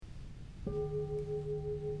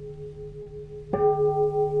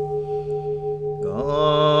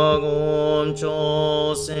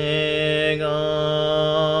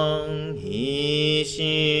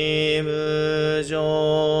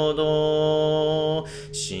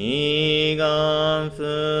志願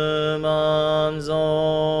不満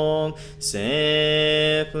足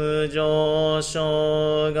政府上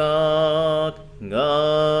昇学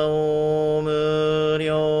がお無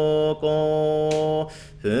料行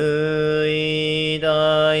不意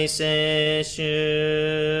大接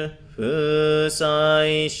種不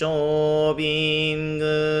採小便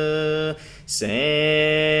具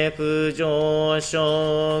政府上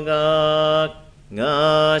昇学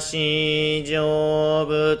が市場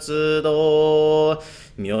仏道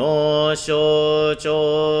妙正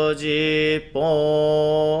長実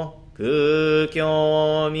法空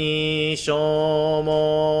教未証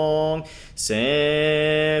門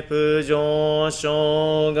政府上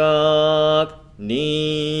昇学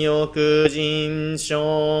林欲人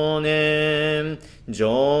少年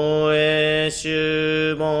上映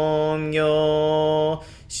修門業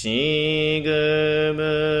しぐ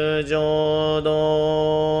む浄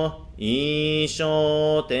土一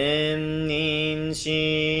生天人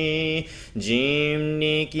師人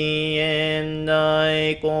力現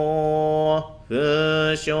代公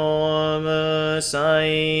不祥無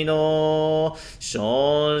才道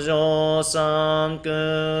少女三苦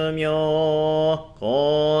名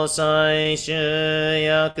交際主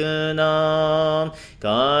役難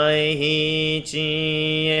回避知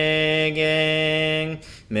恵言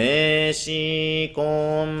名詞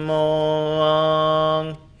根門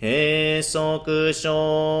案閉塞小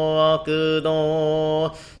悪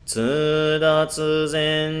道通達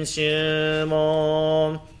全宗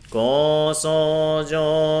門高僧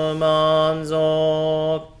上満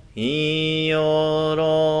足いよ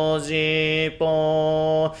ろじ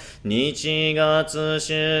ぽ日月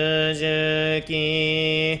主樹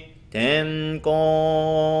期天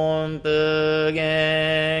根不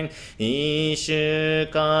言一種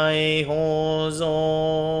解放像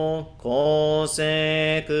公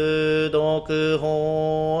正苦毒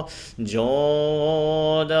法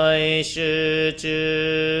上大集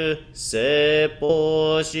中説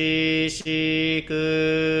法四式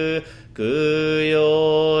供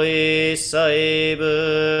養一切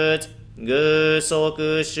仏具足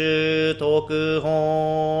種特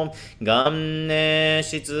本元年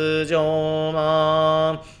出上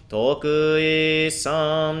満得意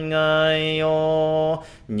三害用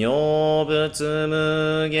女仏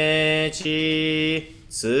無下地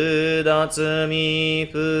通達未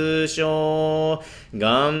不詳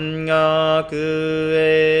願学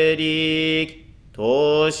営力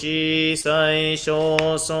投資最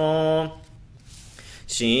小尊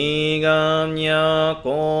志願や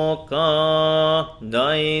国家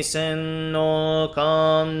大戦の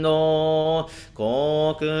感動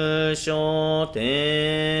国書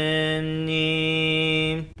天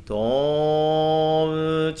に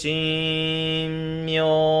東鎮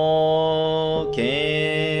妙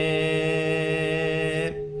慶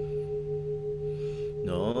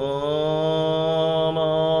ナ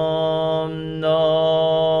マンダ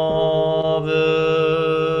ブ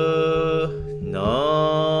ナ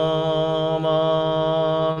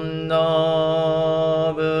マンダ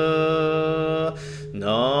ブ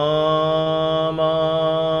ナ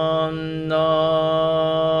マン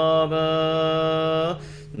ダブ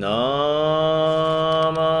ナ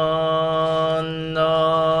マン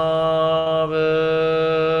ダ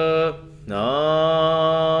ブナ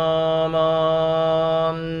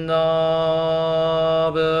マン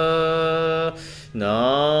ダブナ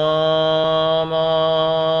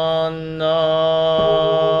マンダ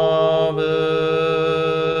ブ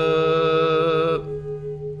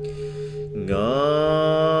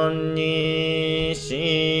願に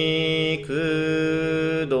し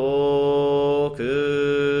くど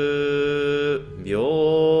く平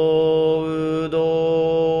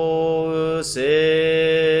等聖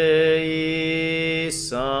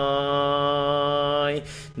祭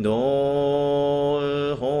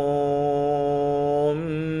道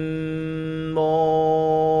本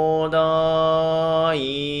母大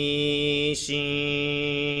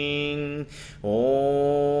神往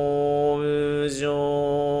生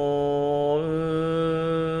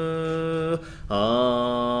あ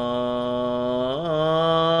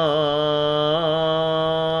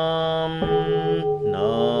んな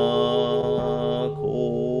こ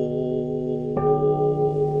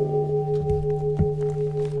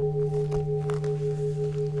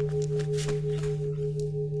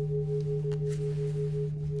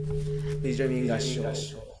Please join me in 合唱。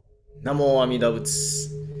ナモ阿弥陀仏。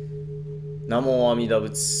ナモ阿弥陀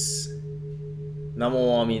仏。ナ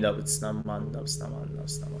モ阿弥陀仏。ナマンダ仏。ナマンダ仏。ナマンダ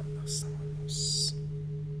仏。ナマンダ仏。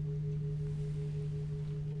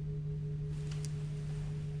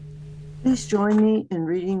Please join me in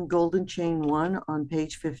reading Golden Chain 1 on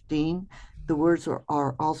page 15, The words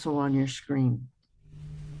are also on your screen.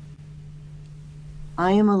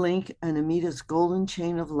 I am a link in Amita's golden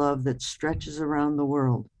chain of love that stretches around the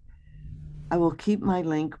world. I will keep my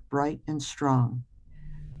link bright and strong.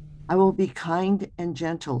 I will be kind and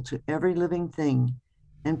gentle to every living thing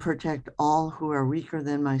and protect all who are weaker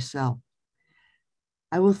than myself.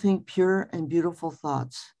 I will think pure and beautiful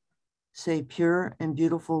thoughts, say pure and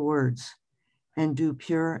beautiful words, and do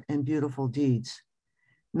pure and beautiful deeds.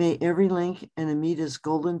 May every link in Amita's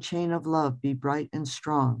golden chain of love be bright and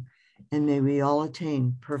strong, and may we all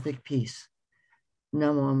attain perfect peace.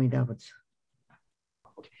 Namo Amida Butsu.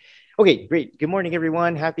 Okay, great. Good morning,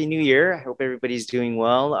 everyone. Happy New Year. I hope everybody's doing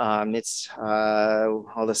well. It's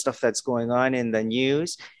all the stuff that's going on in the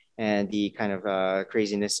news and the kind of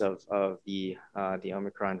craziness of the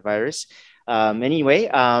Omicron virus. Anyway,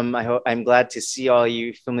 I'm glad to see all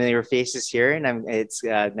you familiar faces here, and it's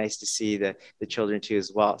nice to see the children too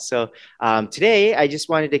as well. So today, I just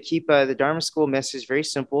wanted to keep the Dharma School message very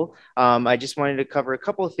simple. I just wanted to cover a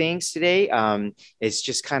couple of things today. It's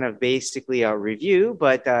just kind of basically a review,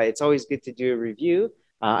 but it's always good to do a review.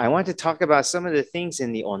 I want to talk about some of the things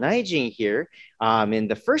in the Onaijin here.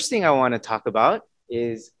 And the first thing I want to talk about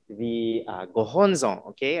is the Gohonzon.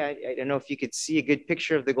 Okay, I don't know if you could see a good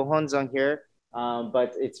picture of the Gohonzon here,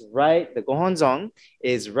 but it's right. The Gohonzon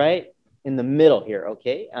is right in the middle here.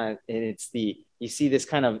 Okay, and it's you see this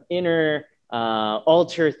kind of inner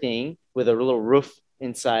altar thing with a little roof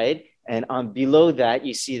inside. And below that,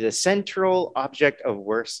 you see the central object of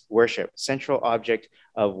worship, central object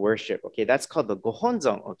of worship. Okay, that's called the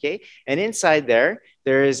Gohonzon. Okay, and inside there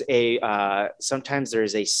is sometimes there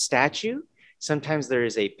is a statue, sometimes there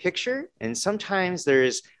is a picture, and sometimes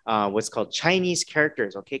there's what's called Chinese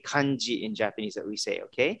characters. Okay, kanji in Japanese that we say.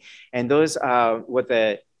 Okay, and those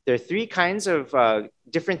there are three kinds of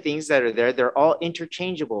different things that are there. They're all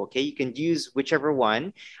interchangeable. Okay, you can use whichever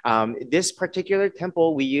one. This particular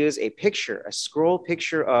temple, we use a picture, a scroll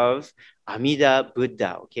picture of Amida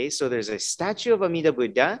Buddha. Okay, so there's a statue of Amida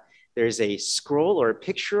Buddha. There's a scroll or a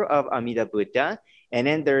picture of Amida Buddha. And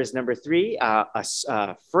then there's number three,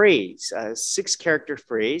 a phrase, a 6-character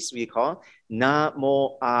phrase we call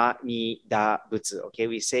Namo Amida Butsu. Okay,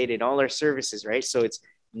 we say it in all our services, right? So it's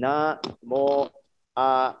Namo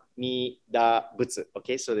Amida Butsu.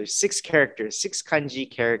 Okay, so there's 6 characters, 6 kanji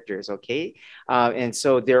characters. Okay, and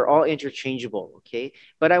so they're all interchangeable. Okay,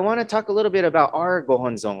 but I want to talk a little bit about our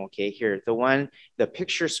Gohonzon. Okay, here, the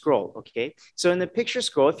picture scroll. Okay, so in the picture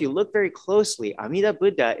scroll, if you look very closely, Amida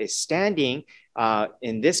Buddha is standing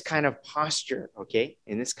in this kind of posture. Okay,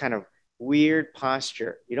 in this kind of weird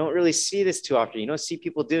posture. You don't really see this too often. You don't see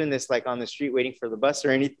people doing this like on the street waiting for the bus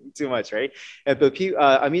or anything too much, right? But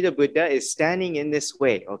Amida Buddha is standing in this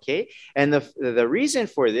way, okay? And the reason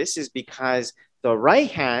for this is because the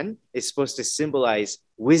right hand is supposed to symbolize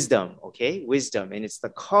wisdom, okay? Wisdom, and it's the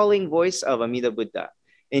calling voice of Amida Buddha.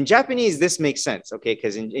 In Japanese, this makes sense, okay?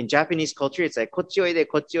 Because in Japanese culture, it's like kochi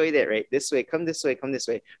oide, right? This way, come this way, come this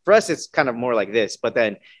way. For us, it's kind of more like this, but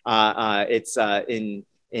then it's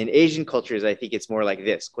in Asian cultures, I think it's more like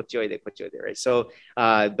this, kochioide, right? So,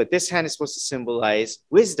 but this hand is supposed to symbolize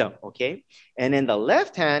wisdom, okay? And then the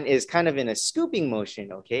left hand is kind of in a scooping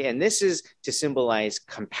motion, okay? And this is to symbolize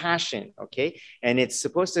compassion, okay? And it's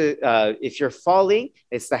supposed to, if you're falling,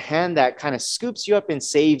 it's the hand that kind of scoops you up and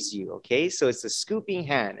saves you, okay? So it's the scooping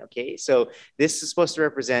hand, okay? So this is supposed to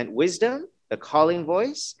represent wisdom, the calling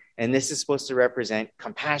voice, and this is supposed to represent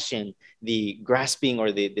compassion, the grasping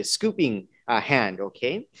or the scooping hand,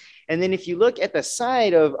 okay? And then if you look at the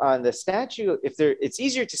side of the statue, it's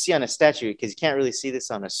easier to see on a statue because you can't really see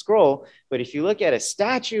this on a scroll, but if you look at a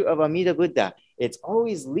statue of Amida Buddha, it's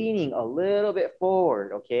always leaning a little bit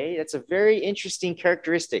forward, okay? That's a very interesting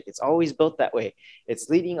characteristic. It's always built that way. It's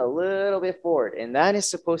leaning a little bit forward, and that is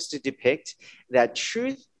supposed to depict that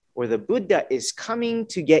truth or the Buddha is coming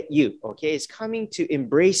to get you, okay? It's coming to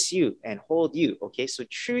embrace you and hold you, okay? So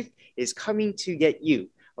truth is coming to get you,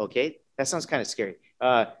 okay? That sounds kind of scary.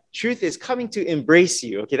 Truth is coming to embrace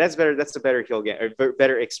you, okay? That's better. That's a better hyogen, or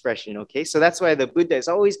better expression, okay? So that's why the Buddha is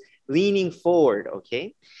always leaning forward,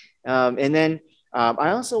 okay? And then I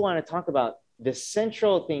also want to talk about the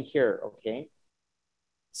central thing here, okay?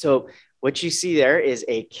 So what you see there is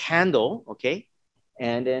a candle, okay?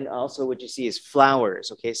 And then also what you see is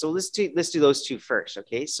flowers, okay? So let's do those two first,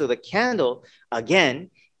 okay? So the candle,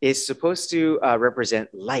 again, is supposed to represent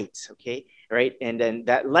light, okay? Right? And then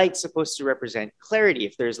that light's supposed to represent clarity.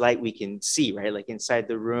 If there's light, we can see, right? Like inside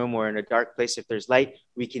the room or in a dark place, if there's light,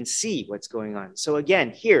 we can see what's going on. So again,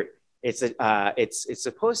 here, it's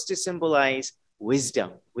supposed to symbolize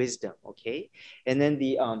wisdom, okay? And then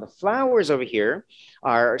the flowers over here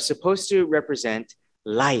are supposed to represent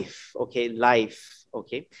life, okay? Life,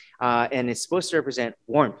 okay? And it's supposed to represent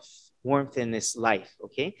warmth in this life,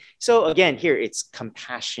 okay? So again, here it's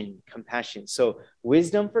compassion. So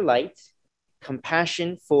wisdom for light,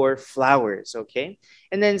 compassion for flowers, okay?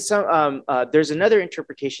 And then there's another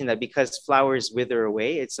interpretation that because flowers wither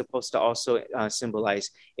away, it's supposed to also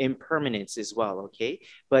symbolize impermanence as well, okay?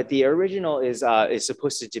 But the original is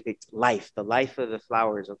supposed to depict life, the life of the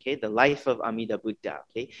flowers, okay? The life of Amida Buddha,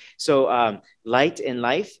 okay? So light and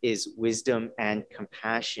life is wisdom and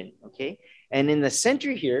compassion, okay? And in the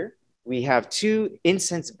center here, we have two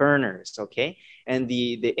incense burners, okay? And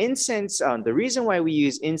the incense, the reason why we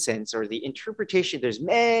use incense, or the interpretation, there's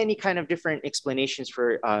many kind of different explanations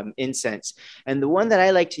for incense. And the one that I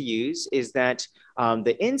like to use is that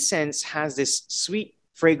the incense has this sweet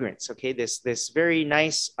fragrance, okay? This very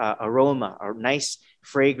nice aroma or nice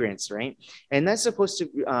fragrance, right? And that's supposed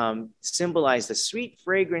to symbolize the sweet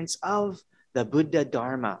fragrance of the Buddha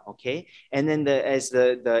Dharma, okay? And then as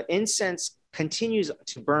the incense continues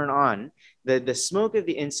to burn on, the smoke of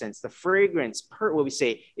the incense, the fragrance, what we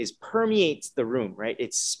say is permeates the room, right?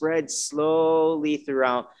 It spreads slowly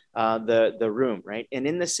throughout the room, right? And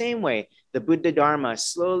in the same way, the Buddha Dharma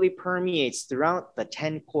slowly permeates throughout the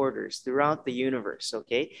 10 quarters, throughout the universe,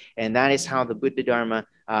 okay? And that is how the Buddha Dharma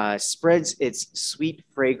spreads its sweet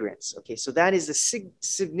fragrance, okay? So that is the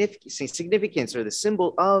significance or the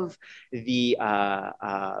symbol of the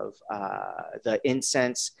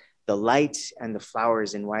incense, the light, and the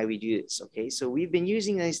flowers, and why we do this, okay? So we've been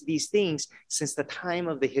using these things since the time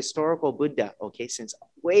of the historical Buddha, okay? Since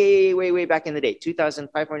way back in the day,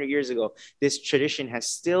 2,500 years ago, this tradition has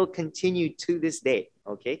still continued to this day,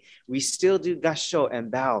 okay? We still do gassho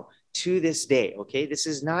and bow to this day, okay? This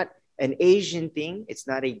is not an Asian thing. It's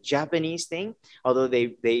not a Japanese thing, although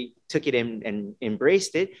they took it and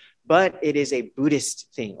embraced it, but it is a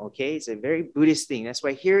Buddhist thing, okay? It's a very Buddhist thing. That's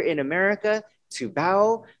why here in America, to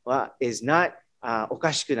bow is not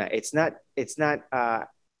okashikunai.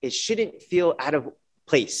 It shouldn't feel out of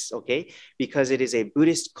place, okay? Because it is a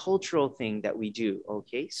Buddhist cultural thing that we do,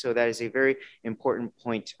 okay? So that is a very important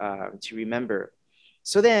point to remember.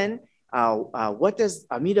 So then, what does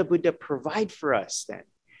Amida Buddha provide for us then?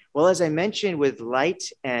 Well, as I mentioned with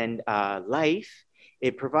light and life,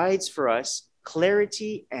 it provides for us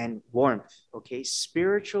clarity and warmth, okay?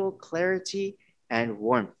 Spiritual clarity and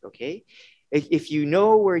warmth, okay? If you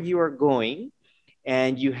know where you are going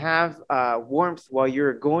and you have warmth while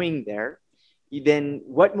you're going there, then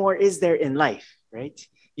what more is there in life, right?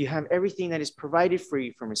 You have everything that is provided for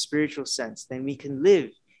you from a spiritual sense. Then we can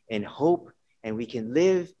live in hope, and we can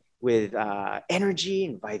live with energy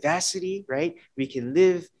and vivacity, right? We can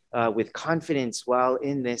live with confidence while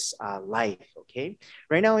in this life, okay?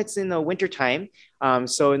 Right now it's in the wintertime.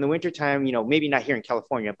 So in the wintertime, maybe not here in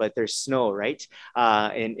California, but there's snow, right?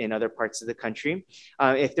 In other parts of the country.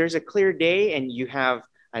 If there's a clear day and you have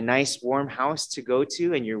a nice warm house to go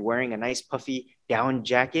to and you're wearing a nice puffy down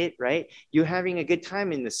jacket, right? You're having a good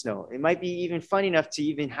time in the snow. It might be even fun enough to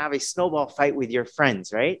even have a snowball fight with your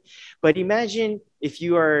friends, right? But imagine if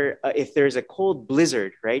there's a cold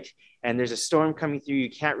blizzard, right? And there's a storm coming through, you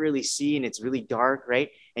can't really see, and it's really dark, right?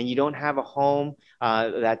 And you don't have a home,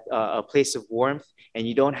 a place of warmth, and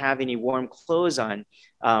you don't have any warm clothes on.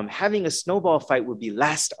 Having a snowball fight would be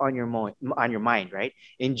last on your mind, right?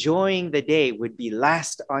 Enjoying the day would be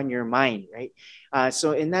last on your mind, right?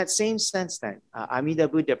 So in that same sense then, Amida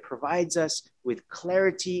Buddha provides us with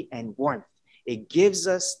clarity and warmth. It gives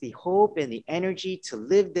us the hope and the energy to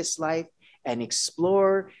live this life and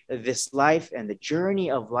explore this life and the journey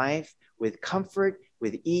of life with comfort,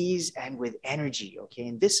 with ease, and with energy, okay?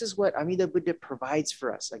 And this is what Amida Buddha provides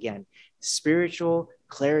for us. Again, spiritual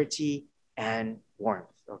clarity and warmth,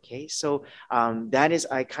 okay? So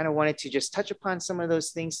I kind of wanted to just touch upon some of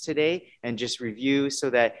those things today and just review so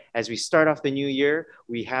that as we start off the new year,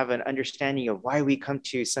 we have an understanding of why we come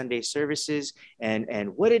to Sunday services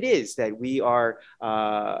and what it is that we are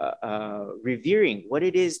revering, what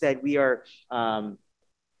it is that we are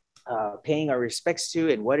paying our respects to,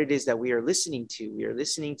 and what it is that we are listening to. We are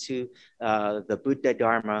listening to the Buddha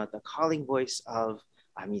Dharma, the calling voice of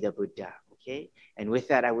Amida Buddha. Okay, and with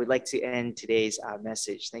that, I would like to end today's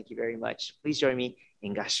message. Thank you very much. Please join me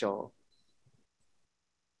in Gassho.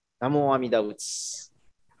 Namo Amida Butsu.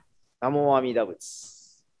 Namo Amida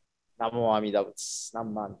Butsu. Namo Amida Butsu.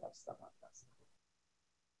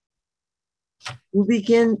 We'll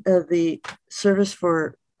begin the service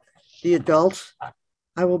for the adults.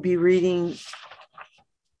 I will be reading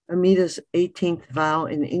Amida's 18th vow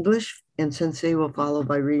in English, and Sensei will follow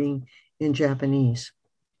by reading in Japanese.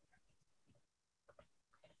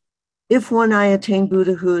 If when I attain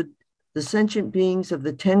Buddhahood, the sentient beings of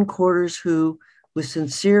the 10 quarters who, with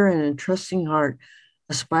sincere and entrusting heart,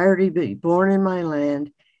 aspire to be born in my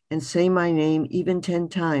land and say my name even 10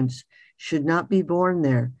 times, should not be born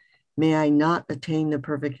there, may I not attain the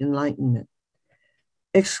perfect enlightenment.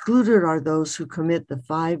 Excluded are those who commit the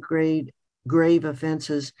 5 grave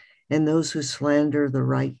offenses and those who slander the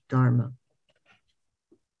right Dharma.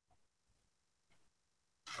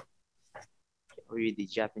 I'll read the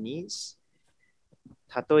Japanese.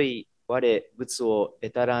 たとえ我仏を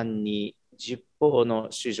得たらんに十方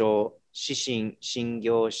の主情、私心信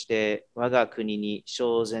行して我が国に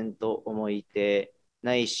正然と思いて、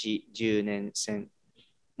ないし10年戦。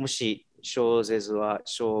もし生ぜずは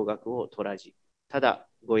少額を取らじ。ただ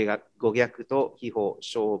ご逆と秘宝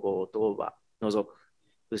消防等は除く。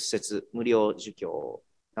仏説無料儒教。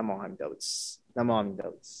ナモアミダ仏。ナモアミダ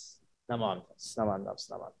仏。ナモアミダ仏。ナモアミダ仏。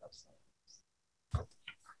ナモアミダ仏。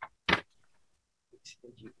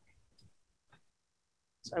Thank you.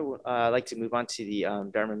 So I would like to move on to the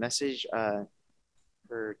Dharma message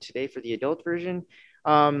for today for the adult version.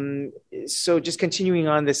 So just continuing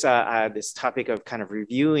on this this topic of kind of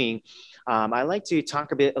reviewing, I like to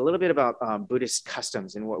talk a little bit about Buddhist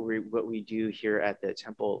customs and what we do here at the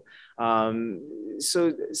temple.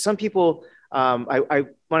 So some people, I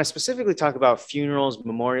want to specifically talk about funerals,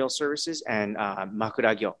 memorial services, and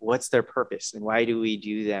makuragyo. What's their purpose and why do we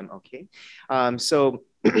do them? Okay, so.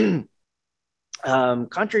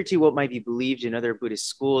 Contrary to what might be believed in other Buddhist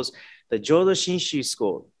schools, the Jodo Shinshu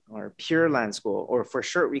school, or Pure Land school, or for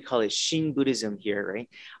short, we call it Shin Buddhism here, right?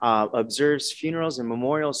 Observes funerals and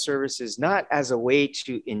memorial services not as a way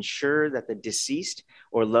to ensure that the deceased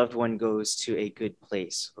or loved one goes to a good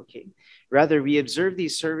place, okay? Rather, we observe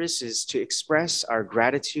these services to express our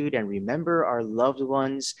gratitude and remember our loved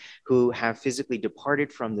ones who have physically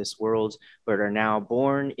departed from this world, but are now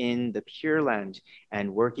born in the Pure Land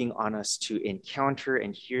and working on us to encounter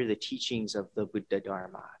and hear the teachings of the Buddha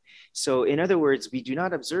Dharma. So in other words, we do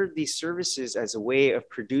not observe these services as a way of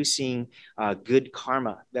producing good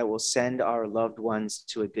karma that will send our loved ones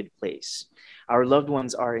to a good place. Our loved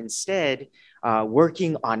ones are instead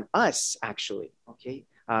working on us, actually, okay,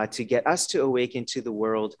 to get us to awaken to the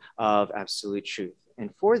world of absolute truth.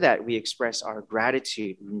 And for that, we express our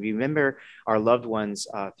gratitude. We remember our loved ones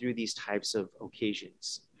through these types of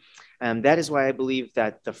occasions. And that is why I believe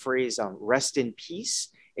that the phrase rest in peace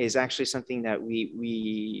is actually something that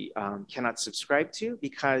we cannot subscribe to,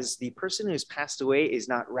 because the person who has passed away is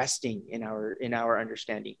not resting in our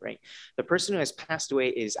understanding, right? The person who has passed away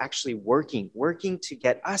is actually working to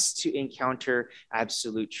get us to encounter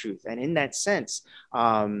absolute truth. And in that sense,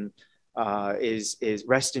 is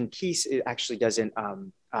rest in peace. It actually doesn't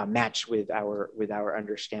match with our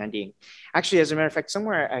understanding. Actually, as a matter of fact, I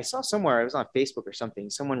was on Facebook or something,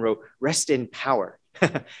 someone wrote rest in power,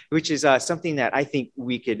 which is something that I think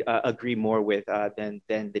we could agree more with than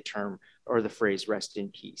the term or the phrase rest in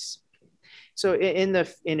peace. So in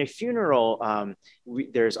a funeral,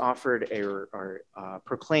 there's offered or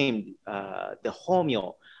proclaimed the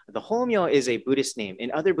homyo. The homyo is a Buddhist name.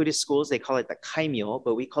 In other Buddhist schools, they call it the kaimyo,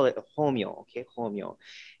 but we call it the homyo, okay, homyo.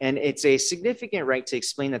 And it's a significant rite to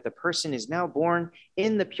explain that the person is now born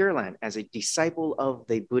in the Pure Land as a disciple of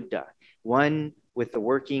the Buddha, one with the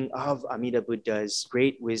working of Amida Buddha's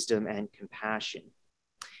great wisdom and compassion.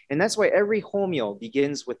 And that's why every homyo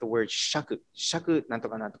begins with the word shaku, shaku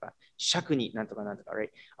nantoka nantoka, shaku ni nantoka nantoka,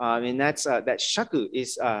 right? And that's that shaku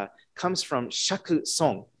comes from shaku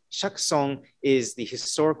song. Shaku song is the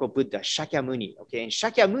historical Buddha, Shakyamuni, okay? And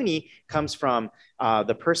Shakyamuni comes from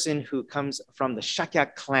the person who comes from the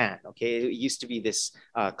Shakya clan, okay? It used to be this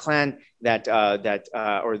clan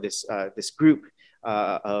or this group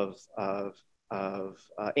of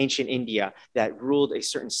ancient India that ruled a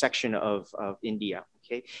certain section of India.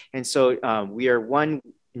 Okay, and so we are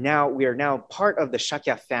now part of the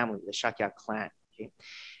Shakya family, the Shakya clan. Okay,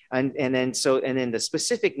 and then the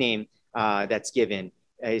specific name that's given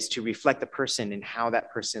is to reflect the person and how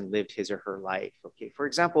that person lived his or her life. Okay, for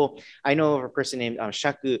example, I know of a person named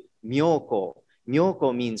Shaku Myoko.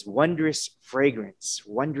 Myoko means wondrous fragrance,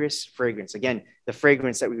 wondrous fragrance. Again, the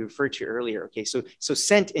fragrance that we referred to earlier. Okay, so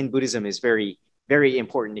scent in Buddhism is very, very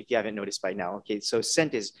important if you haven't noticed by now. Okay, so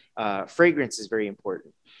scent is, fragrance is very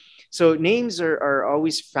important. So names are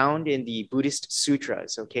always found in the Buddhist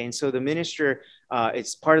sutras, okay? And so the minister,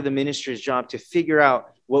 it's part of the minister's job to figure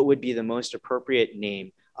out what would be the most appropriate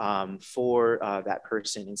name for that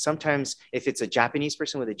person. And sometimes if it's a Japanese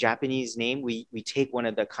person with a Japanese name, we take one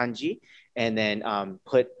of the kanji and then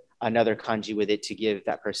put another kanji with it to give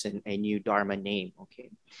that person a new Dharma name, okay?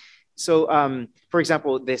 So, for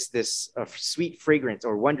example, this sweet fragrance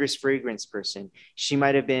or wondrous fragrance person, she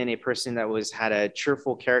might have been a person that had a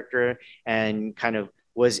cheerful character and kind of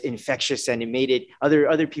was infectious, and it made it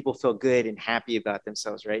other people feel good and happy about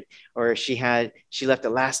themselves, right? Or she left a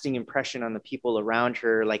lasting impression on the people around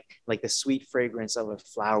her, like the sweet fragrance of a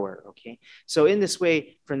flower. Okay, so in this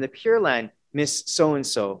way, from the Pure Land, Miss So and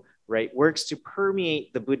So, right, works to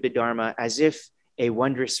permeate the Buddha Dharma as if a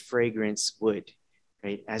wondrous fragrance would.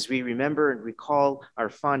 Right? As we remember and recall our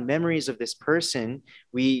fond memories of this person,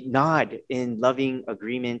 we nod in loving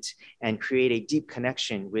agreement and create a deep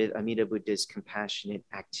connection with Amida Buddha's compassionate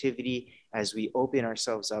activity as we open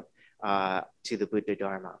ourselves up to the Buddha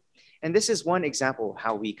Dharma. And this is one example of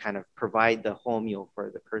how we kind of provide the whole meal for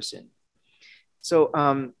the person. So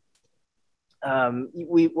one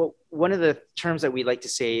of the terms that we like to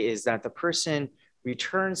say is that the person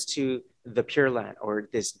returns to the Pure Land, or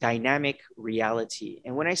this dynamic reality.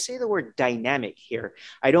 And when I say the word dynamic here,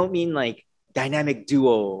 I don't mean like dynamic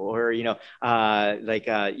duo, or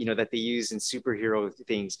that they use in superhero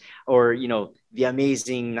things, or the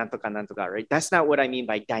amazing nantoka nantoka, right? That's not what I mean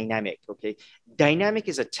by dynamic. Okay, dynamic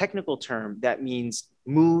is a technical term that means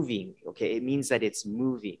moving. Okay, it means that it's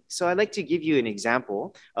moving. So I'd like to give you an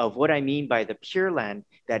example of what I mean by the Pure Land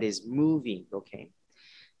that is moving. Okay,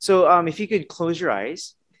 so if you could close your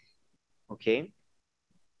eyes. Okay,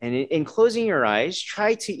 and in closing your eyes,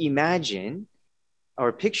 try to imagine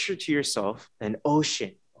or picture to yourself an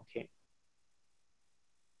ocean. Okay,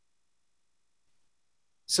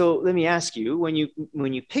 so let me ask you, when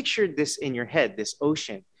you pictured this in your head, this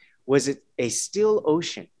ocean, was it a still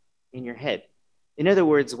ocean in your head? In other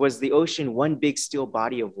words, was the ocean one big still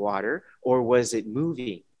body of water, or was it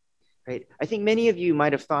moving? Right, I think many of you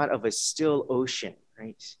might have thought of a still ocean,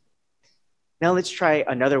 right? Now let's try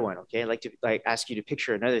another one. Okay, I'd like to ask you to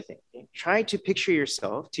picture another thing. Okay? Try to picture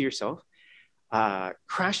yourself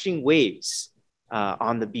crashing waves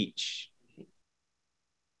on the beach. Okay?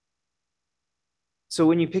 So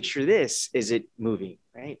when you picture this, is it moving?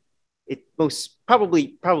 Right? It most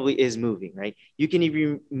probably is moving. Right? You can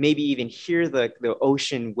maybe even hear the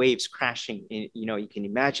ocean waves crashing. You can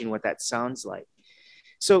imagine what that sounds like.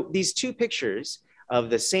 So these two pictures of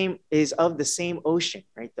the same ocean,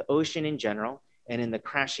 right? The ocean in general, and in the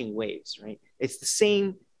crashing waves, right? It's the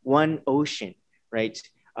same one ocean, right?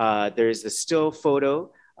 There's the still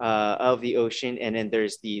photo of the ocean, and then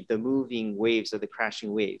there's the moving waves of the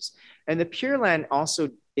crashing waves. And the Pure Land also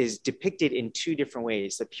is depicted in two different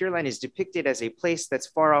ways. The Pure Land is depicted as a place that's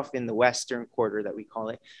far off in the western quarter, that we call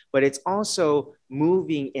it, but it's also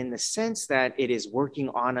moving in the sense that it is working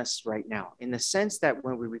on us right now, in the sense that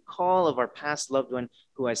when we recall of our past loved one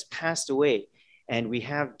who has passed away, and we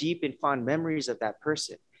have deep and fond memories of that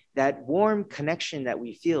person, that warm connection that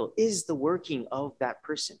we feel is the working of that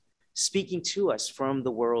person, speaking to us from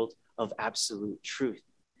the world of absolute truth.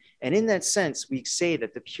 And in that sense, we say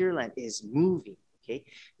that the Pure Land is moving. Okay,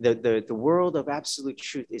 the world of absolute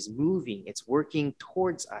truth is moving. It's working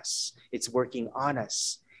towards us. It's working on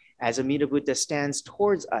us. As Amida Buddha stands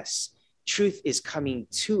towards us, truth is coming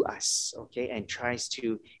to us, okay, and tries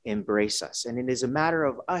to embrace us. And it is a matter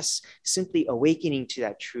of us simply awakening to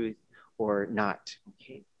that truth or not,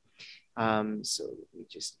 okay? So let me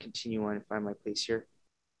just continue on and find my place here.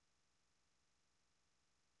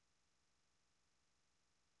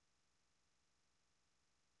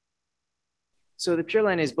 So the Pure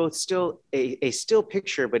Land is both still a still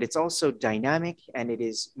picture, but it's also dynamic and it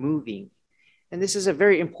is moving. And this is a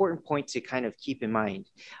very important point to kind of keep in mind.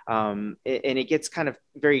 And it gets kind of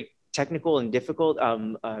very technical and difficult,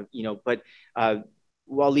 but I'll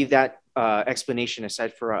leave that explanation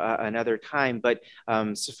aside for another time. But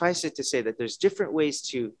suffice it to say that there's different ways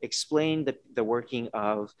to explain the working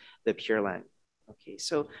of the Pure Land. Okay,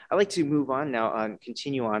 so I'd like to move on now and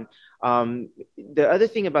continue on. The other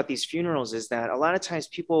thing about these funerals is that a lot of times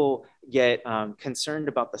people get concerned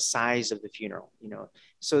about the size of the funeral,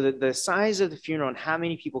 So the size of the funeral and how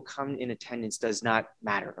many people come in attendance does not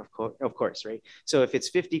matter, of course, right? So if it's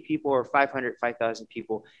 50 people or 500, 5,000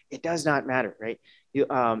 people, it does not matter, right?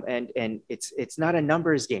 And it's not a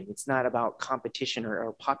numbers game. It's not about competition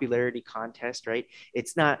or popularity contest, right?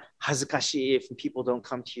 It's not hazukashi if people don't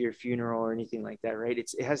come to your funeral or anything like that, right?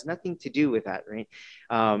 It has nothing to do with that, right?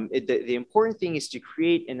 The important thing is to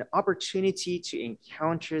create an opportunity to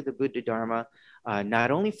encounter the Buddha Dharma,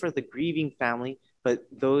 not only for the grieving family, but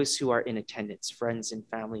those who are in attendance, friends and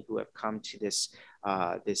family who have come to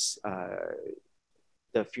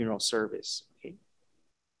the funeral service. Okay.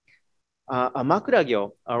 A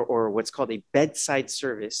makuragyo, or what's called a bedside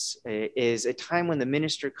service, is a time when the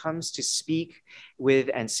minister comes to speak with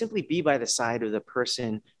and simply be by the side of the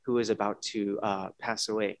person who is about to pass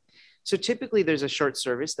away. So typically there's a short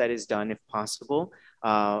service that is done if possible,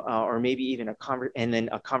 or maybe even and then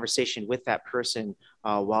a conversation with that person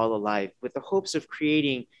while alive, with the hopes of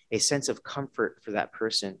creating a sense of comfort for that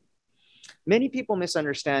person. Many people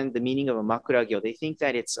misunderstand the meaning of a makuragyo. They think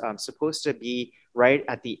that it's supposed to be right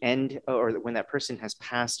at the end or when that person has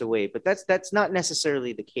passed away, but that's not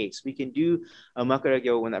necessarily the case. We can do a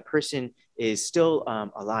makuragyo when that person is still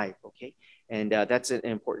alive, okay? And that's an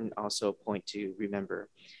important also point to remember.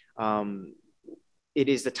 It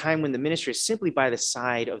is the time when the minister is simply by the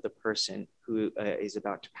side of the person who is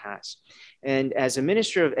about to pass. And as a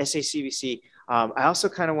minister of SACBC, I also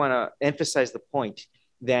kind of want to emphasize the point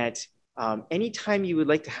that anytime you would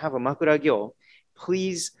like to have a makuragyo,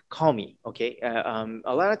 please call me, okay?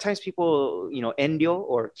 A lot of times people, enryo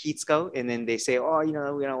or kitsukau, and then they say, oh, we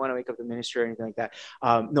don't want to wake up the minister or anything like that.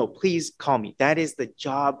 No, please call me. That is the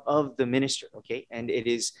job of the minister, okay? And it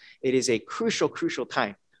is a crucial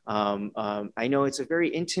time. I know it's a very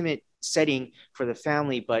intimate setting for the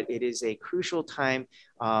family, but it is a crucial time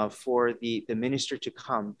for the minister to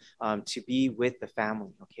come to be with the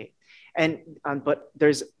family, okay? And but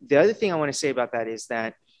there's the other thing I want to say about that is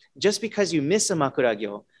that just because you miss a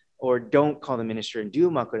makuragyo or don't call the minister and do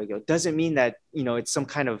a makuragyo doesn't mean that it's some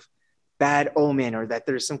kind of bad omen or that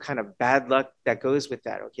there's some kind of bad luck that goes with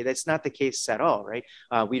that. Okay, that's not the case at all, right?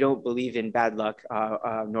 We don't believe in bad luck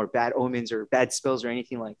nor bad omens or bad spells or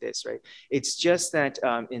anything like this, right? It's just that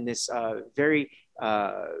in this very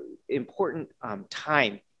important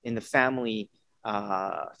time in the family's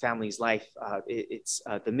life, it's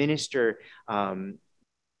the minister.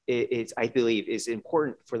 I believe is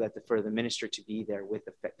important for the minister to be there with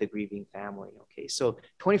the grieving family. Okay, so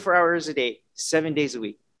 24 hours a day, 7 days a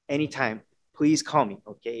week, anytime, please call me.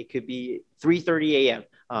 Okay, it could be 3:30 a.m.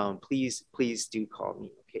 Please do call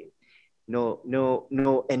me. Okay, no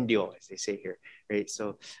enryo, as they say here, right?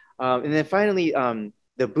 So, and then finally,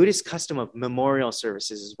 the Buddhist custom of memorial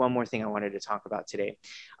services is one more thing I wanted to talk about today.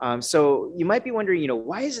 So you might be wondering,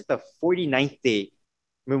 why is it the 49th day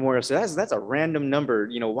memorial? So that's a random number.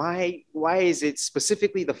 Why is it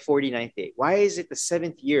specifically the 49th day? Why is it the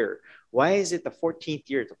 7th year? Why is it the 14th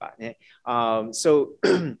year?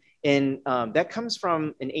 And that comes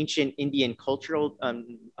from an ancient Indian cultural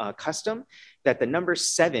custom that the number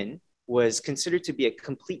 7 was considered to be a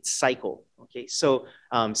complete cycle. Okay, so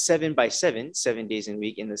 7 by 7, 7 days in a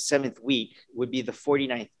week, in the 7th week would be the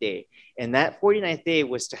 49th day. And that 49th day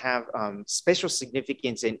was to have special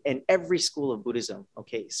significance in every school of Buddhism.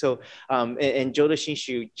 Okay, so and Jodo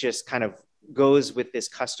Shinshu just kind of goes with this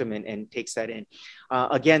custom and takes that in.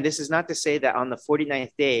 Again, this is not to say that on the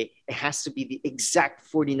 49th day, it has to be the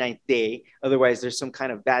exact 49th day. Otherwise, there's some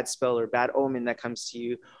kind of bad spell or bad omen that comes to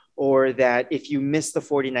you, or that if you miss the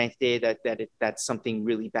 49th day, that's something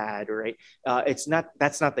really bad, right? That's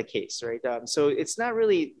not the case, right? So it's not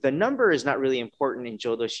really, the number is not really important in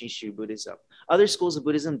Jodo Shinshu Buddhism. Other schools of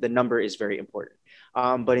Buddhism, the number is very important.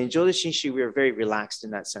 But in Jodo Shinshu, we are very relaxed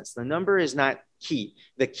in that sense. The number is not key.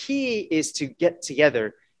 The key is to get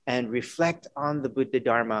together and reflect on the Buddha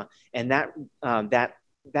Dharma, and that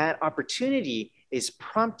opportunity is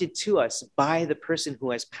prompted to us by the person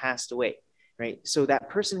who has passed away. Right? So that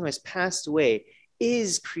person who has passed away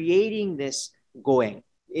is creating this goeng,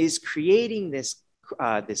 is creating this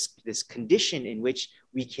condition in which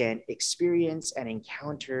we can experience and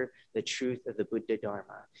encounter the truth of the Buddha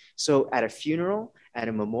Dharma. So at a funeral, at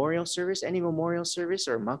a memorial service, any memorial service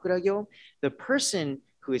or makuragyo, the person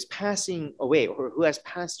who is passing away or who has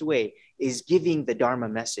passed away is giving the Dharma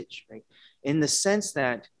message, right? In the sense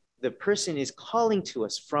that the person is calling to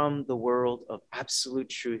us from the world of absolute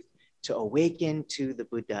truth to awaken to the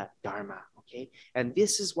Buddha Dharma, okay? And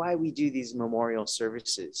this is why we do these memorial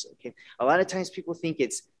services, okay? A lot of times people think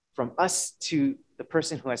it's from us to the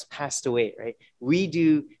person who has passed away, right? We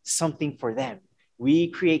do something for them. We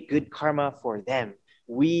create good karma for them.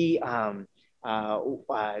 We, want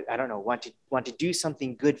to do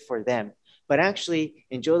something good for them. But actually,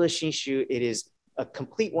 in Jodo Shinshu, it is a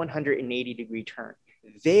complete 180-degree turn.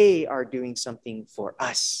 They are doing something for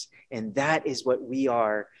us. And that is what we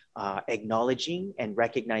are acknowledging and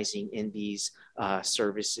recognizing in these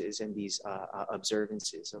services and these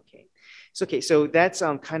observances. Okay, so that's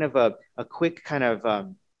kind of a quick kind of.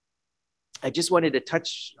 I just wanted to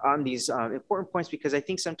touch on these important points because I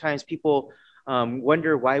think sometimes people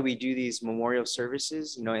wonder why we do these memorial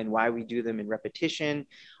services, and why we do them in repetition.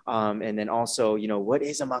 And then also, what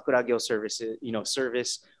is a makuragyo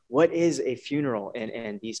service? What is a funeral,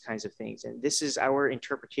 and these kinds of things. And this is our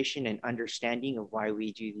interpretation and understanding of why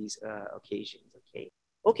we do these occasions.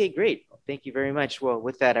 Okay, great. Thank you very much. Well,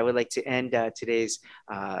 with that, I would like to end today's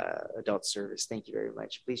adult service. Thank you very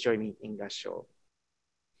much. Please join me in Gassho.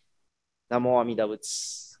 Namo Amida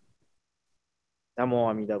Butsu. Namo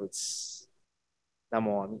Amida Butsu.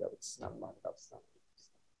 Namo Amida Butsu. Namo Amida Butsu.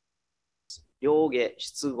 両下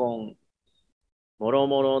出言。もろ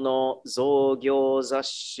もろの造業雑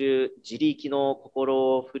種、自力の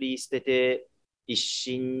心を振り捨てて、一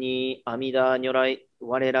心に阿弥陀如来、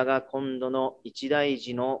我らが今度の一大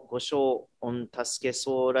事のご承恩助け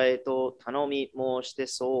そうらへと頼み申して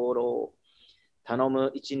候。頼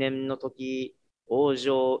む一年の時、往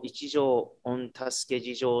生一条恩助け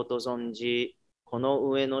事情と存じ、この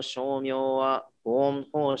上の称名はご恩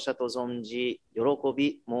報者と存じ、喜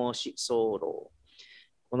び申し候。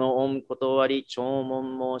この恩断り、弔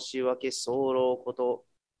問申し分け候こと、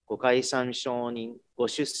ご解散承認、ご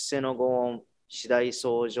出世のご恩、次第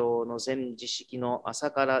相乗の全知識の朝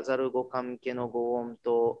からざるご関係のご恩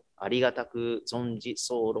と、ありがたく存じ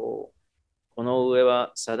候。この上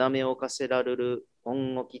は定めを課せられる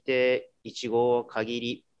恩をきて、一号を限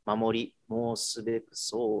り、守り申すべく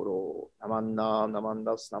候。ナマンダー、ナマン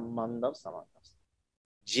ダス、ナマンダス、ナマンダス。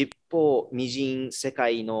十方未尽世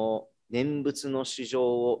界の念仏の主情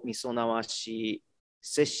をみそなわし、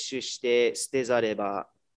摂取して捨てざれば、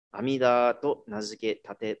阿弥陀と名付け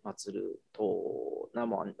立て祭ると、ナ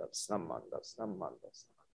マンダス、ナマンダス、ナマンダス。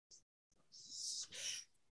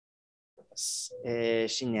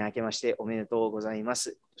新年明けましておめでとうございま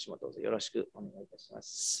す。今年もどうぞよろしくお願いいたしま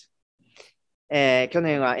す。去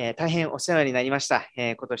年は、大変お世話になりました。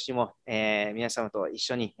今年も、皆様と一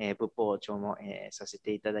緒に、仏法聴も、させ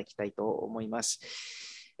ていただきたいと思います。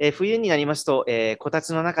冬になりますと、こた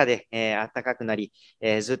つの中で、暖かくなり、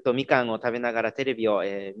ずっとみかんを食べながらテレビを、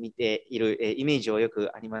見ている、イメージをよく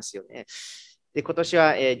ありますよね。で、今年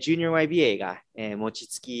は、Junior YBA が、餅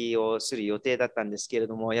つきをする予定だったんですけれ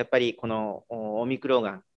ども、やっぱりこのオミクロ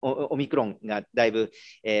ンがだいぶ、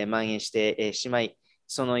蔓延して、しまい、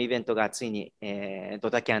そのイベントがついに、ド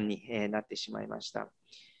タキャンに、なってしまいました。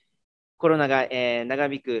コロナが、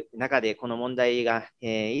長引く中でこの問題が、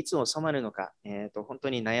いつ収まるのか、本当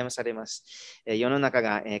に悩まされます。世の中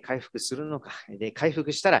が、回復するのか、で回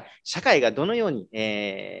復したら社会がどのように、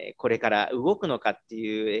これから動くのかって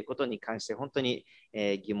いうことに関して本当に、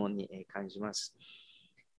疑問に感じます。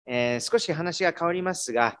少し話が変わりま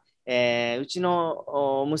すが、うち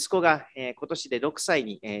の息子が、今年で6歳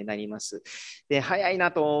になります。で、早い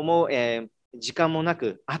なと思う、時間もな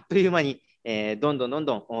く、あっという間にどんど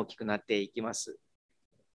ん大きくなっていきます。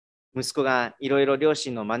息子がいろいろ両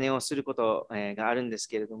親の真似をすることがあるんです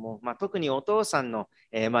けれども、特にお父さんの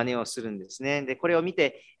真似をするんですね。で、これを見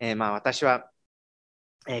て、私は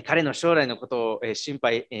彼の将来のことを心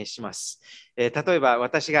配します。例えば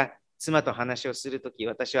私が妻と話をするとき、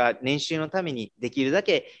私は練習のためにできるだ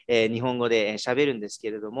け日本語で喋るんですけ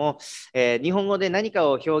れども、日本語で何か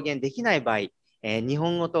を表現できない場合、日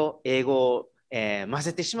本語と英語を混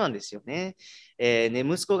ぜてしまうんですよね。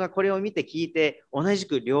息子がこれを見て聞いて同じ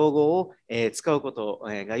く両語を使うこと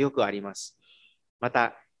がよくあります。ま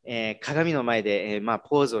た、鏡の前で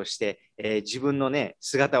ポーズをして、自分のね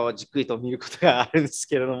姿をじっくりと見ることがあるんです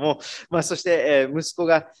けれども、そして、息子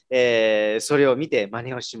が、それを見て真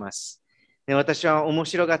似をします。で、私は面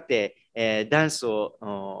白がって、ダンス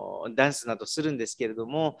などするんですけれど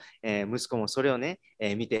も、息子もそれをね、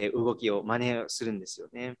見て動きを真似をするんですよ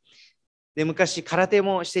ね。で、昔空手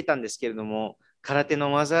もしていたんですけれども、空手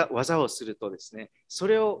の技をするとですね、そ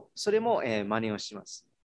れも、真似をします。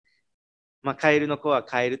カエルの子は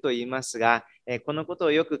カエルと言いますが、このこと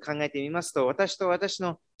をよく考えてみますと、私と私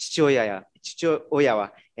の父親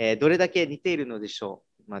は、どれだけ似ているのでしょ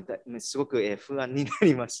う。すごく不安にな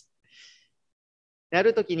ります。あ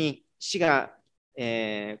る時に死が、こ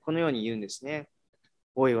のように言うんですね。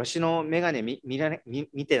おい、わしの眼鏡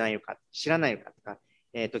見てないのか、知らないのかとか、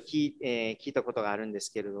聞いたことがあるんで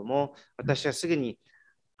すけれども、私はすぐに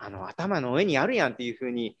頭の上にあるやんというふ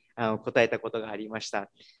うに答えたことがありました。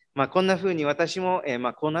こんなふうに私も、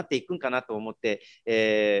こうなっていくんかなと思って、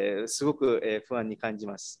すごく、不安に感じ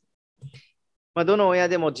ます。どの親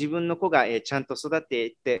でも自分の子が、ちゃんと育ってい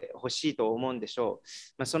ってほしいと思うんでしょ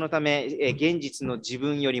う。そのため、現実の自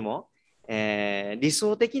分よりも、理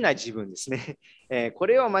想的な自分ですね。こ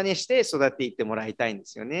れを真似して育っていってもらいたいんで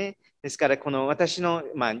すよね。ですから、この私の、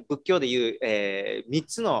仏教でいう、3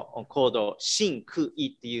つの行動、心、苦、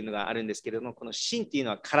意っていうのがあるんですけれども、この心っていう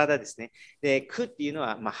のは体ですね。で、苦っていうの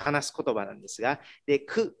は、話す言葉なんですが、で、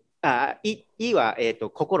意は、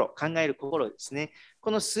心、考える心ですね。こ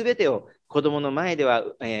のすべてを子供の前では、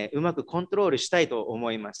うまくコントロールしたいと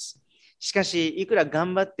思います。しかし、いくら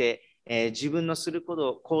頑張って、自分のする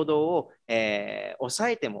行動を、抑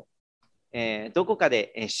えても、どこか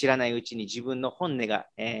で知らないうちに自分の本音が、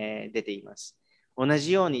出ています。同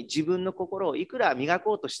じように自分の心をいくら磨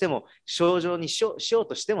こうとしても、正常にしよう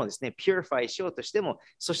としてもですね、ピュリファイしようとしても、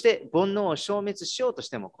そして煩悩を消滅しようとし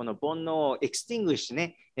ても、この煩悩をエクスティングッシュ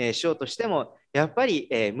ね、しようとしても、やっぱり、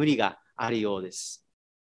無理があるようです。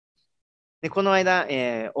でこの間、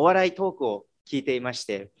お笑いトークを聞いていまし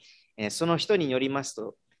て、その人によります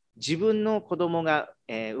と、自分の子供が、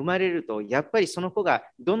生まれると、やっぱりその子が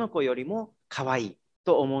どの子よりも可愛い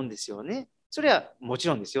と思うんですよね。それはもち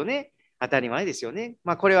ろんですよね。当たり前ですよね。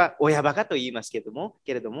これは親バカと言いますけ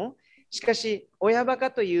れども、しかし、親バ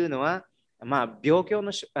カというのは、病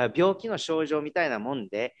気の症状みたいなもん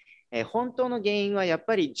で、本当の原因はやっ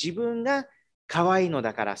ぱり自分が可愛いの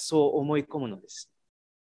だからそう思い込むのです。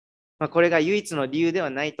これが唯一の理由では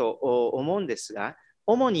ないと思うんですが、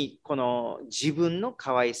主にこの自分の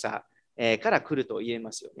可愛さから来ると言え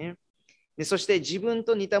ますよね。でそして自分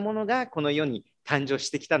と似たものがこの世に誕生し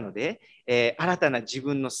てきたので、新たな自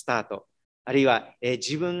分のスタート、あるいは、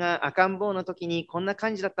自分が赤ん坊の時にこんな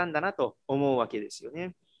感じだったんだなと思うわけですよ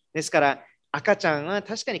ね。ですから赤ちゃんは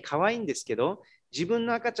確かに可愛いんですけど、自分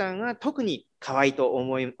の赤ちゃんが特に可愛いと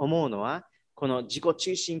思うのは、この自己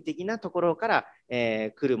中心的なところから、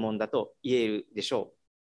来るもんだと言えるでしょう。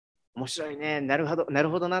面白いね。なる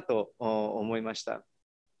ほどなと思いました。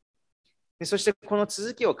でそしてこの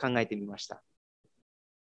続きを考えてみました。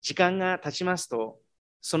時間が経ちますと、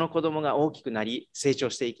その子供が大きくなり成長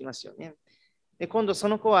していきますよね。で今度そ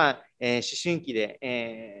の子は、思春期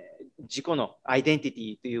で、自己のアイデンティテ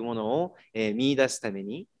ィというものを、見出すため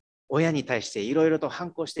に親に対していろいろと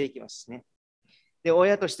反抗していきますね。で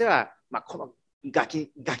親としては、このガ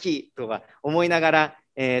キとか思いながら、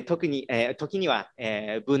時には、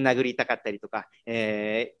ぶん殴りたかったりとか、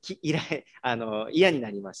嫌にな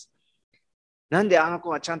ります。なんであの子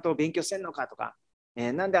はちゃんと勉強せんのかとか、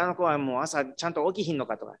なんであの子はもう朝ちゃんと起きひんの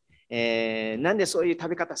かとか、なんでそういう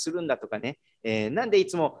食べ方するんだとかね、なんでい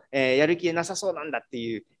つも、やる気なさそうなんだって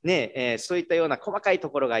いうね、そういったような細かいと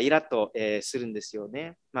ころがイラッと、するんですよ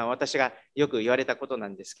ね。私がよく言われたことな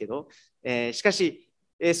んですけど、しかし、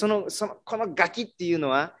このガキっていうの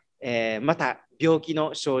は、また病気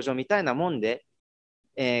の症状みたいなもんで、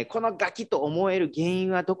このガキと思える原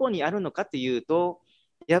因はどこにあるのかというと、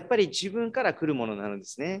やっぱり自分から来るものなので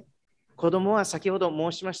すね。子供は先ほど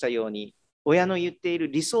申しましたように、親の言ってい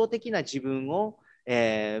る理想的な自分を、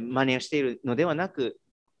真似をしているのではなく、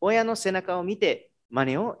親の背中を見て真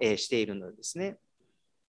似を、しているのですね。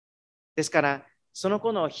ですから、その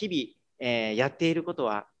子の日々、やっていること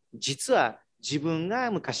は、実は自分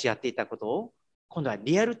が昔やっていたことを、今度は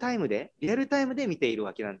リアルタイムで見ている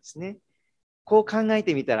わけなんですね。こう考え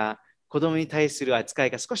てみたら、子供に対する扱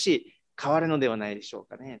いが少し変わるのではないでしょう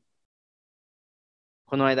かね。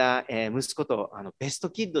この間、息子とベスト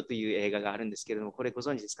キッドという映画があるんですけれども、これご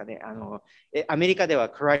存知ですかね。アメリカでは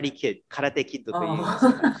空手キッドというんです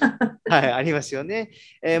が、はい、ありますよね。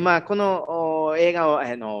この映画を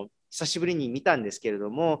久しぶりに見たんですけれど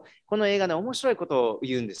も、この映画で面白いことを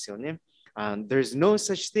言うんですよね。There's no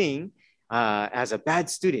such thing as a bad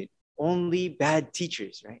student, only bad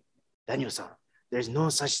teachers, right? ダニエルさん、There's no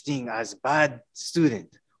such thing as bad student,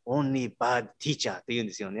 only bad teacher と言うん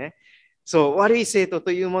ですよね。そう、悪い生徒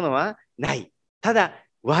というものはない。ただ、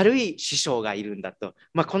悪い師匠がいるんだと。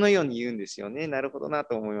このように言うんですよね。なるほどな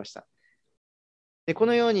と思いました。でこ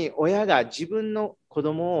のように親が自分の子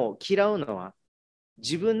供を嫌うのは、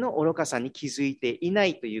自分の愚かさに気づいていな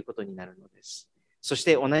いということになるのです。そし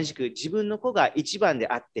て同じく自分の子が一番で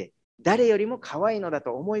あって、誰よりも可愛いのだ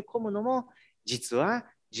と思い込むのも、実は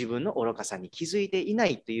自分の愚かさに気づいていな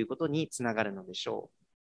いということにつながるのでしょう。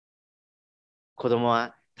子供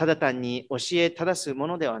はただ単に教え正すも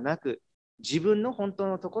のではなく、自分の本当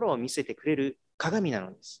のところを見せてくれる鏡な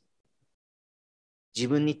のです。自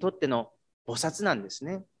分にとっての菩薩なんです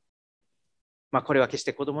ね。これは決し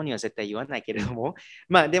て子供には絶対言わないけれども、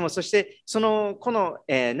でもそしてこの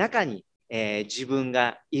中に自分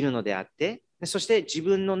がいるのであって、そして自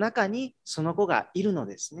分の中にその子がいるの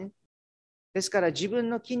ですね。ですから自分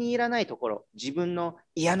の気に入らないところ、自分の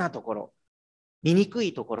嫌なところ、醜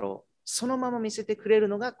いところをそのまま見せてくれる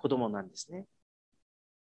のが子供なんですね。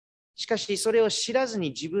しかし、それを知らずに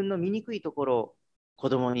自分の醜いところを子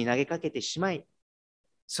供に投げかけてしまい、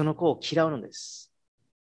その子を嫌うのです。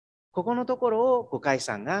ここのところを五海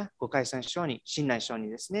山上人、親鸞上人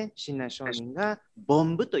ですね。親鸞上人が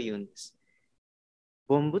凡夫と言うんです。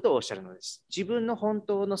凡夫とおっしゃるのです。自分の本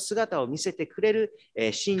当の姿を見せてくれる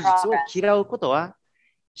真実を嫌うことは、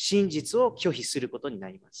真実を拒否することにな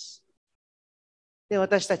ります。で、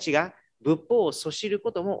私たちが仏法をそしる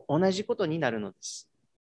ことも同じことになるのです。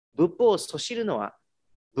仏法をそしるのは、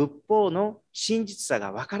仏法の真実さ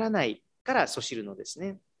がわからないからそしるのです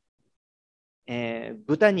ね。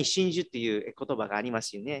豚に真珠っていう言葉がありま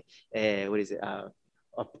すよね。What is it? A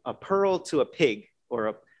pearl to a pig,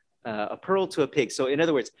 or a pearl to a pig. So in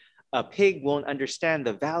other words, a pig won't understand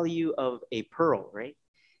the value of a pearl, right?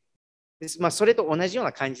 それと同じよう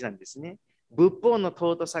な感じなんですね。仏法の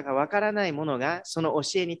尊さがわからないものがその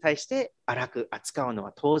教えに対して荒く扱うの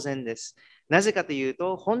は当然です。なぜかという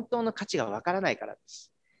と、本当の価値がわからないからで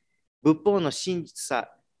す。仏法の真実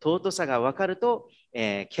さ、尊さがわかると、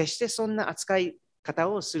決してそんな扱い方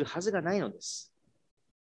をするはずがないのです。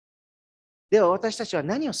では私たちは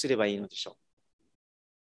何をすればいいのでしょう。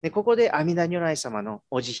でここで阿弥陀如来様の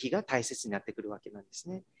お慈悲が大切になってくるわけなんです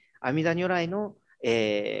ね。阿弥陀如来の、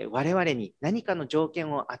我々に何かの条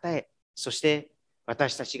件を与え、そして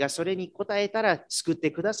私たちがそれに応えたら救っ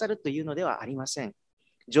てくださるというのではありません。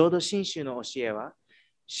浄土真宗の教えは、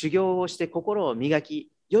修行をして心を磨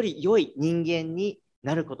き、より良い人間に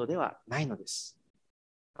なることではないのです。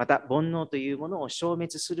また、煩悩というものを消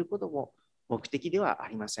滅することも目的ではあ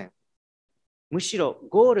りません。むしろ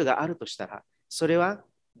ゴールがあるとしたら、それは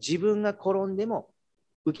自分が転んでも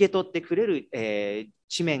受け取ってくれる、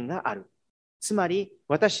地面がある。つまり、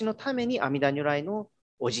私のために阿弥陀如来の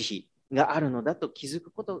お慈悲があるのだと気づ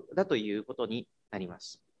くことだということになりま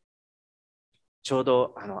す。ちょう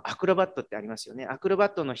どアクロバットってありますよね。アクロバ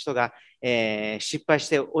ットの人が、失敗し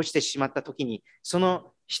て落ちてしまったときに、そ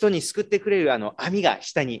の人に救ってくれる網が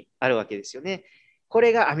下にあるわけですよね。こ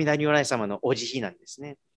れが阿弥陀如来様のお慈悲なんです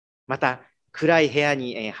ね。また、暗い部屋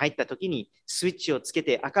に入ったときにスイッチをつけ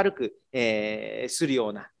て明るく、するよ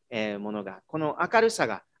うなものが、この明るさ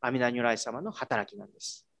が阿弥陀如来様の働きなんで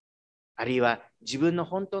す。あるいは自分の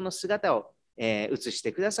本当の姿を、映し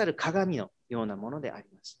てくださる鏡のようなものであり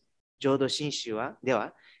ます。浄土真宗で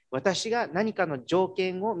は、私が何かの条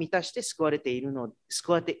件を満たして救われていく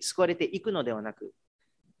のではなく、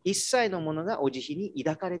一切のものがお慈悲に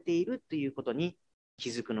抱かれているということに気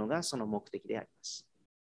づくのがその目的であります。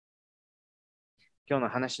今日の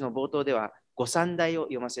話の冒頭では、御三代を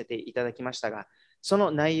読ませていただきましたが、そ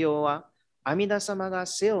の内容は、阿弥陀様が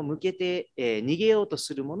背を向けて、逃げようと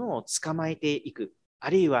するものを捕まえていく、あ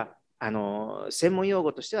るいは専門用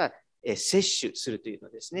語としては、摂取するというの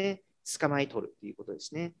ですね。捕まえ取るということで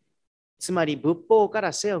すね。つまり仏法か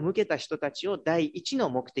ら背を向けた人たちを第一の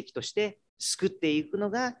目的として救っていくの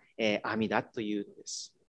が、阿弥陀というので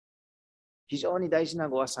す。非常に大事な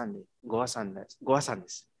ご和算で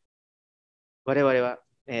す。我々は、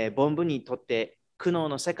凡夫にとって苦悩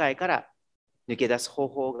の世界から抜け出す方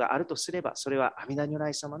法があるとすれば、それは阿弥陀如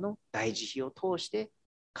来様の大慈悲を通して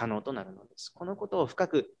可能となるのです。このことを深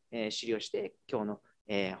く、知りをして今日の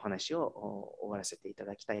お話を終わらせていた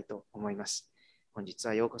だきたいと思います。本日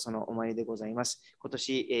はようこそのお参りでございます。今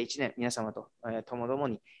年1年皆様とともども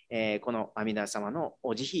にこの阿弥陀様の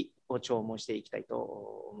お慈悲を弔問していきたいと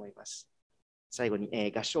思います。最後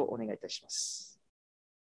に合唱をお願いいたします。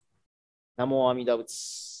ナモ阿弥陀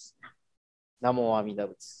仏。ナモ阿弥陀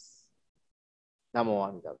仏。ナモ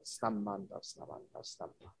阿弥陀仏。ナンマンダブスナマンダブスナン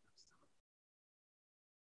マンダブス。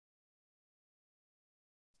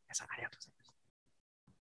皆さんありがとうございます。